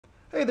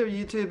Hey there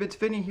YouTube, it's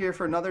Vinny here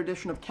for another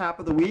edition of Cap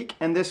of the Week,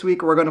 and this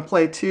week we're going to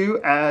play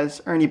two,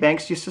 as Ernie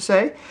Banks used to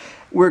say.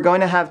 We're going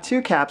to have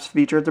two caps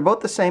featured. They're both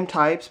the same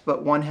types,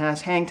 but one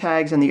has hang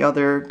tags and the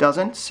other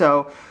doesn't.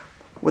 So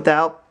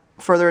without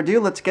further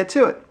ado, let's get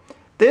to it.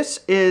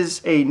 This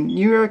is a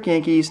New York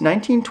Yankees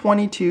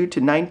 1922 to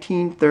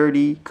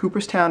 1930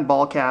 Cooperstown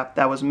ball cap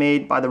that was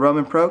made by the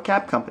Roman Pro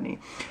Cap Company.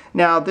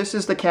 Now this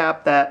is the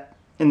cap that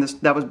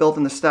was built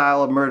in the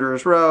style of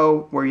Murderer's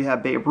Row, where you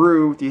have Babe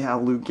Ruth, you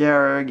have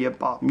Gehrig, you have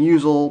Bob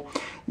Musial,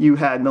 you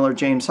had Miller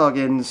James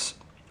Huggins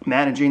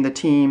managing the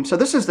team. So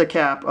this is the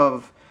cap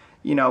of,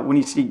 when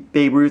you see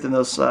Babe Ruth in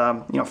those,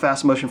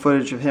 fast motion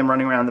footage of him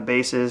running around the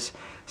bases.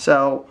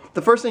 So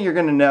the first thing you're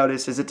going to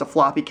notice is it's a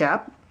floppy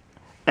cap,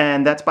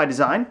 and that's by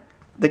design.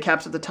 The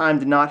caps at the time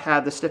did not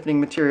have the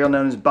stiffening material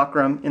known as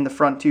buckram in the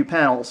front two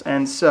panels,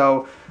 and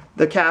so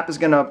the cap is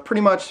going to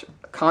pretty much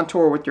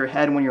contour with your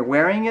head when you're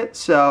wearing it,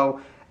 so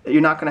you're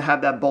not going to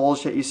have that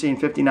bulge that you see in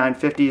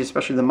 5950s,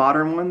 especially the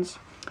modern ones.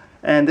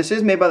 And this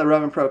is made by the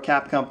Roman Pro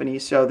Cap Company,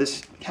 so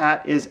this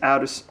hat is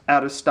out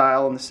of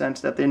style in the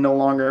sense that they no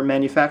longer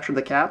manufacture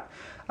the cap.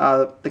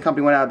 The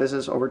company went out of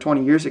business over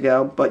 20 years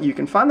ago, but you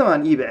can find them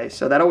on eBay,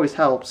 so that always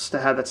helps to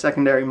have that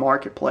secondary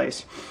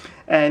marketplace.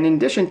 And in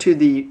addition to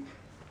the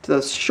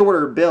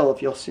shorter bill,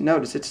 if you'll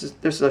notice,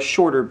 there's a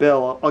shorter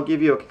bill. I'll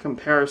give you a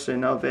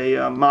comparison of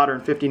a modern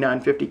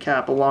 5950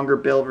 cap, a longer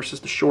bill versus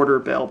the shorter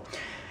bill.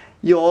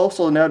 You'll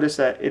also notice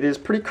that it is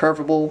pretty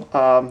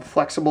curvable,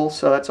 flexible,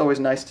 so that's always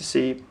nice to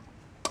see.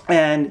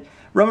 And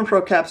Roman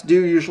Pro caps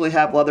do usually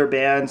have leather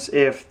bands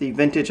if the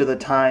vintage of the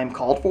time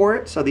called for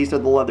it, so these are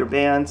the leather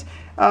bands.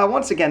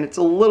 Once again, it's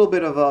a little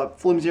bit of a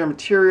flimsier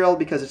material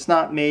because it's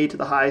not made to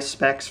the highest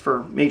specs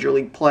for Major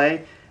League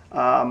play.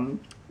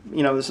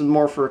 This is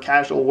more for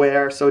casual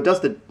wear, so it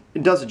does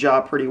the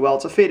job pretty well.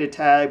 It's a faded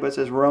tag, but it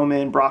says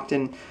Roman,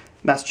 Brockton,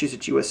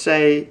 Massachusetts,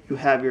 USA. You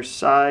have your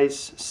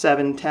size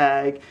 7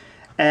 tag.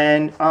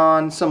 And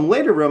on some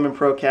later Roman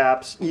Pro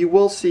caps, you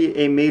will see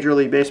a Major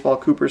League Baseball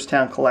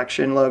Cooperstown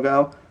collection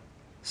logo.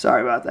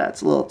 Sorry about that,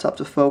 it's a little tough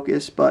to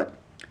focus, but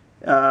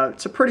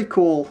it's a pretty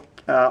cool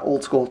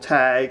old school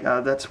tag.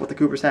 That's what the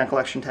Cooperstown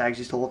collection tags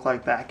used to look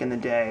like back in the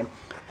day.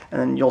 And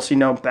then you'll see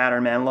no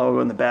Batter Man logo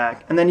in the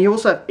back. And then you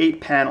also have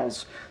 8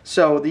 panels.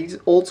 So these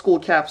old school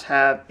caps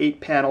have 8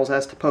 panels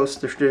as opposed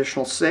to the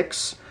traditional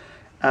 6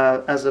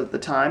 as of the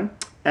time.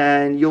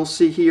 And you'll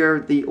see here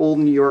the old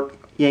New York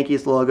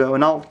Yankees logo.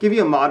 And I'll give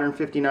you a modern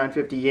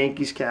 5950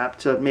 Yankees cap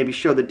to maybe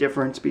show the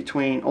difference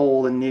between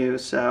old and new.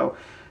 So,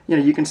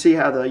 you can see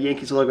how the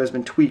Yankees logo has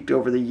been tweaked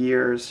over the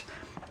years.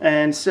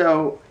 And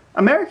so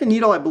American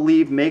Needle, I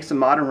believe, makes a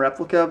modern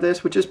replica of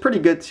this, which is pretty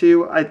good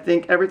too. I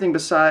think everything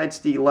besides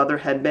the leather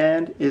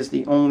headband is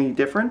the only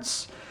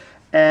difference.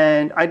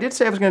 And I did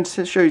say I was going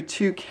to show you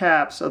 2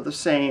 caps of the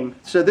same.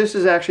 So this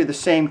is actually the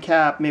same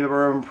cap made by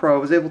Roman Pro. I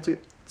was able to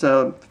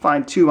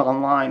find 2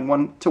 online,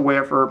 one to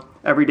wear for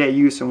everyday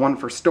use and one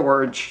for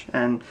storage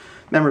and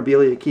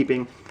memorabilia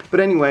keeping. But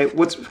anyway,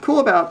 what's cool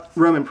about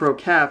Roman Pro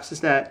caps is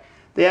that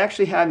they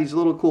actually have these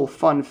little cool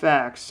fun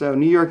facts. So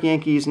New York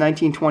Yankees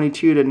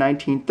 1922 to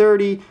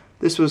 1930.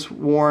 This was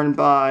worn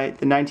by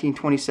the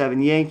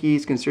 1927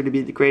 Yankees, considered to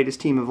be the greatest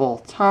team of all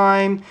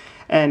time.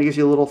 And it gives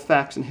you a little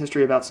facts and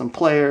history about some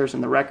players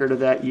and the record of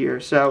that year.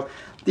 So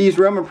these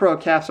Roman Pro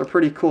caps are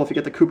pretty cool if you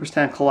get the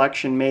Cooperstown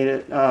collection, made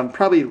it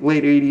probably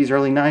late 80s,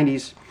 early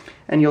 90s.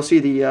 And you'll see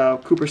the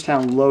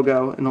Cooperstown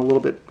logo in a little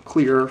bit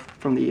clearer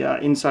from the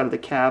inside of the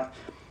cap.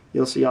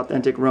 You'll see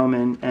authentic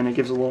Roman, and it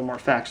gives a little more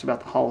facts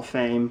about the Hall of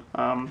Fame.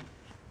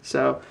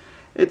 So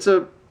it's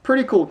a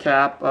pretty cool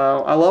cap.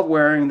 I love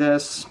wearing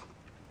this.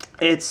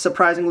 It's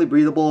surprisingly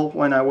breathable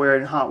when I wear it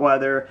in hot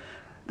weather.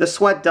 The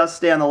sweat does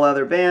stay on the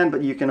leather band,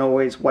 but you can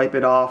always wipe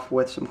it off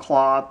with some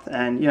cloth.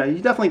 And you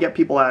definitely get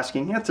people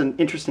asking, that's an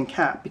interesting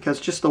cap, because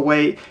just the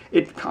way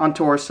it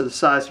contours to the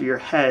size of your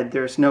head,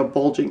 there's no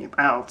bulging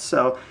out.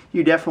 So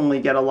you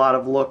definitely get a lot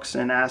of looks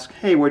and ask,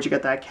 hey, where'd you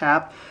get that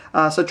cap?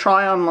 So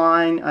try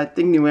online. I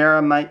think New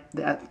Era might,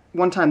 at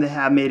one time they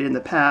have made it in the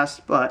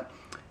past, but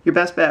your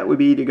best bet would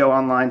be to go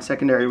online,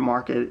 secondary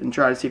market, and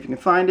try to see if you can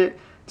find it.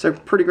 It's a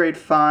pretty great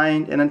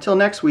find. And until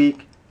next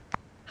week,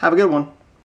 have a good one.